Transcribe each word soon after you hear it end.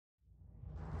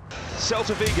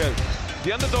Celta Vigo,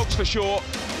 the underdogs for sure,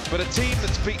 but a team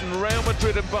that's beaten Real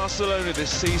Madrid and Barcelona this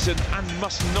season and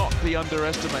must not be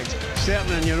underestimated.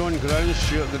 Certainly on your own ground,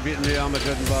 Stuart, they've beaten Real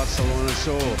Madrid and Barcelona,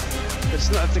 so it's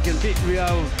not if they can beat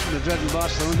Real Madrid and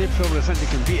Barcelona, they probably think they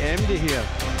can beat MD here.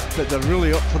 But they're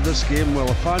really up for this game. Well,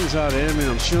 the fans are anyway,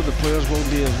 I'm sure the players will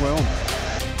be as well.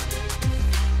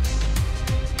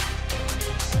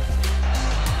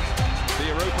 The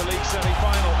Europa League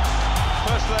semi-final,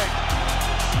 first leg.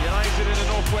 United in the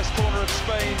northwest corner of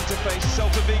Spain to face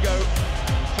Celta Vigo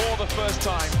for the first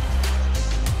time.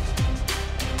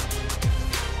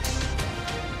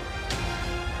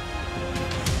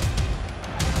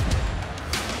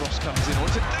 Cross comes in,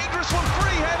 it's a dangerous one,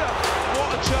 free header! What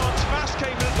a chance, Mas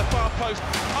came in at the far post,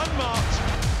 unmarked.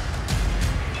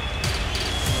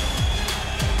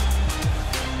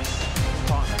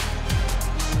 Partner.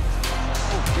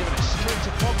 Oh, giving it straight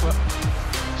to Pogba.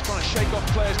 Trying to shake off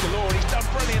players galore, and he's done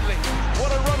brilliantly.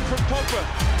 What a run from Pogba.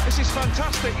 This is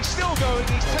fantastic. He's still going.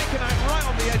 He's taken out right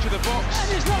on the edge of the box.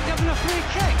 And he's not given a free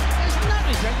kick. Isn't that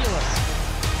ridiculous?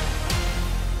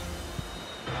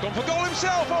 Gone for goal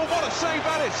himself. Oh, what a save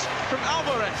that is from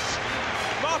Alvarez.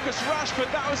 Marcus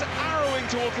Rashford, that was arrowing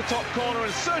towards the top corner,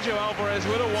 and Sergio Alvarez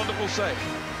with a wonderful save.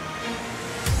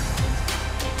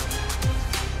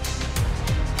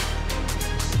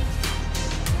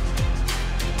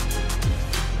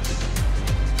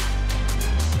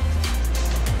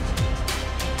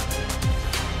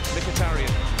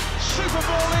 Super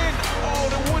ball in! Oh,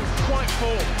 it wouldn't quite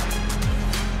fall.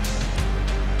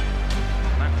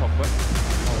 Now Pogba.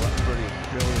 Oh, that's brilliant.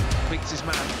 Brilliant. Beats his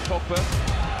man, Pogba.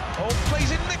 Oh,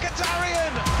 plays in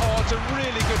Mkhitaryan! Oh, it's a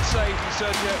really good save from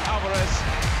Sergio Alvarez.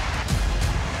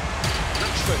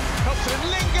 Rashford helps it in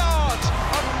Lingard!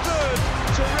 A third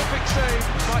terrific save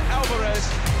by Alvarez.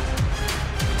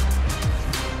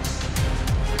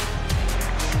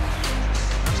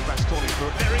 That's Bastoni for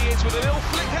it. There he is with an ill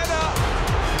flick header!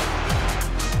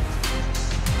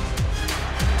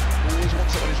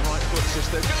 Wants it on his right foot,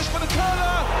 Sisto. Goes for the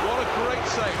corner! What a great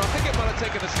save. I think it might have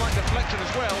taken a slight deflection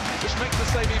as well, which makes the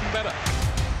save even better.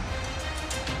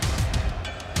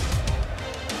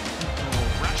 Oh,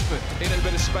 Rashford in a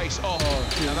bit of space. Oh,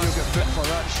 now that's a bit for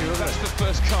that, sure. That's the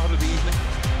first card of the evening.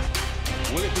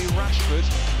 Will it be Rashford?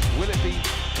 Will it be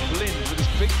Blind with his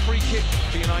big free kick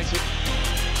for United?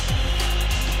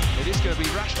 It is going to be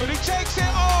Rashford who takes it.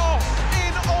 Oh,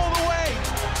 in all the way.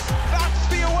 That's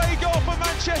the away goal for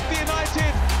Manchester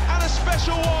United, and a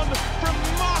special one from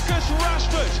Marcus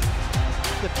Rashford.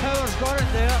 The power's got it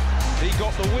there. He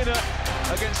got the winner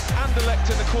against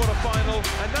Anderlecht in the quarter-final,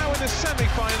 and now in the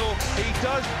semi-final, he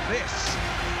does this.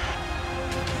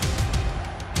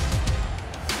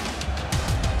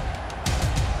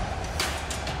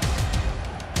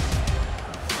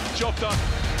 Job done.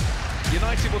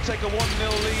 United will take a 1-0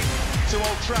 lead to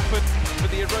Old Trafford for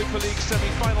the Europa League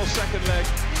semi-final second leg.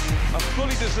 A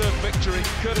fully deserved victory,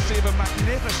 courtesy of a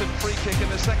magnificent free kick in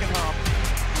the second half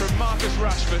from Marcus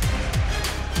Rashford.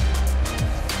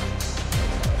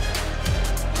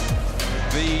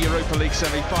 The Europa League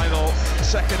semi-final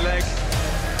second leg.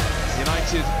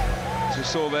 United, as we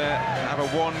saw there, have a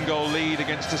 1-goal lead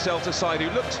against a Celta side who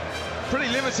looked pretty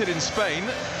limited in Spain.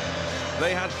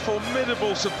 They had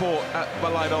formidable support at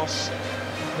Balaidos.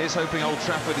 Here's hoping Old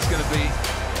Trafford is going to be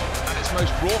at its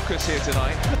most raucous here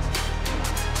tonight.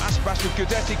 Aspas with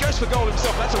Gudetti, goes for goal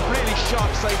himself. That's a really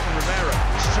sharp save from Romero.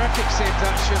 Terrific save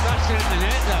that, should that's in the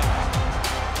net now.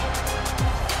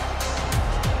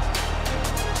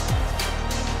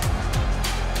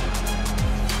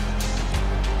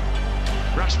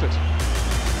 Rashford.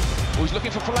 Oh, he's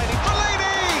looking for Fellaini. Fellaini!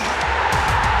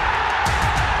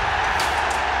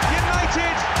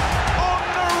 United on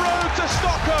the road to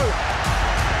Stockholm.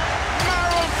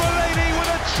 Marouane Fellaini with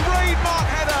a trademark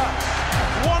header.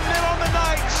 1-0 on the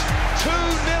night, 2-0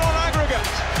 on aggregate.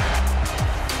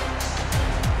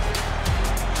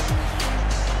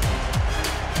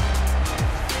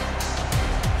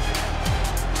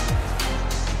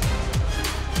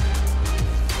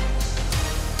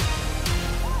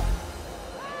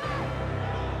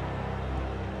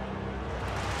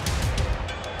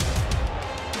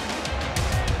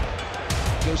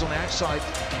 Goes on the outside,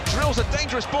 drills a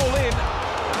dangerous ball in.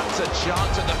 That's a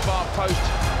chance at the far post.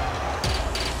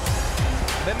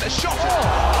 Then the shot,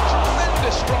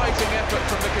 tremendous striking effort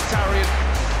from Mkhitaryan.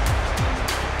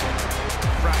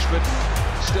 Rashford,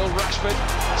 still Rashford,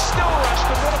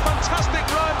 what a fantastic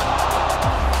run!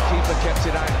 Keeper kept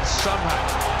it out somehow.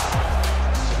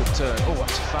 It's a good turn. Oh,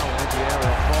 that's a foul in the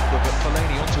area of Pogba, but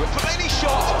Fellaini onto it. Fellaini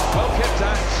shot, well kept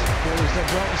out. There was the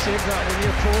well to save that in the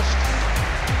near post.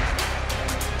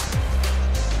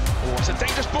 Oh, It's a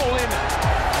dangerous ball in.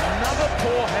 Another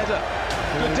poor header.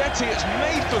 Guidetti, it's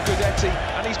made for Guidetti,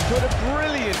 and he's put a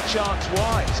brilliant chance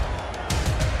wide.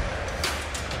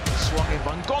 Swung in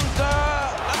Van Gonda,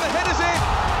 and the header's in!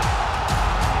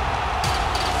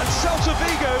 And Celta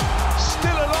Vigo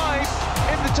still alive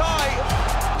in the tie.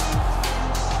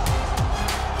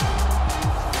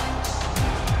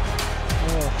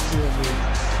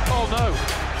 Oh no,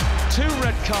 2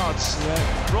 red cards.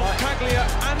 Roncaglia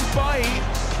and Bailly,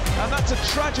 and that's a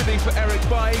tragedy for Eric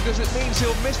Bailly because it means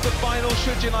he'll miss the final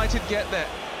should United get there.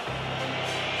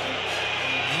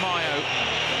 Mayo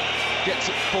gets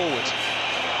it forward.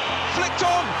 Flicked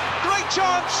on, great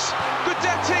chance!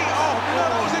 Guidetti, oh no,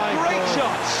 that was a great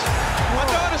chance. I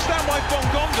don't understand why Van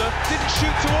Gonda didn't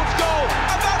shoot towards goal,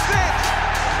 and that's it!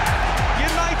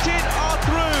 United are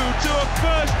through to a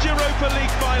first Europa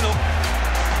League final.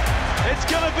 It's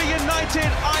going to be United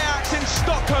Ajax in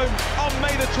Stockholm on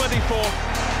May the 24th.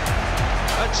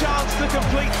 A chance to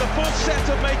complete the full set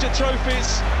of major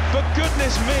trophies. For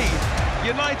goodness me,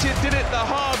 United did it the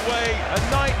hard way. A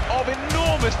night of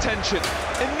enormous tension,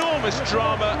 enormous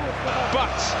drama,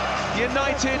 but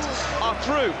United are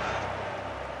through.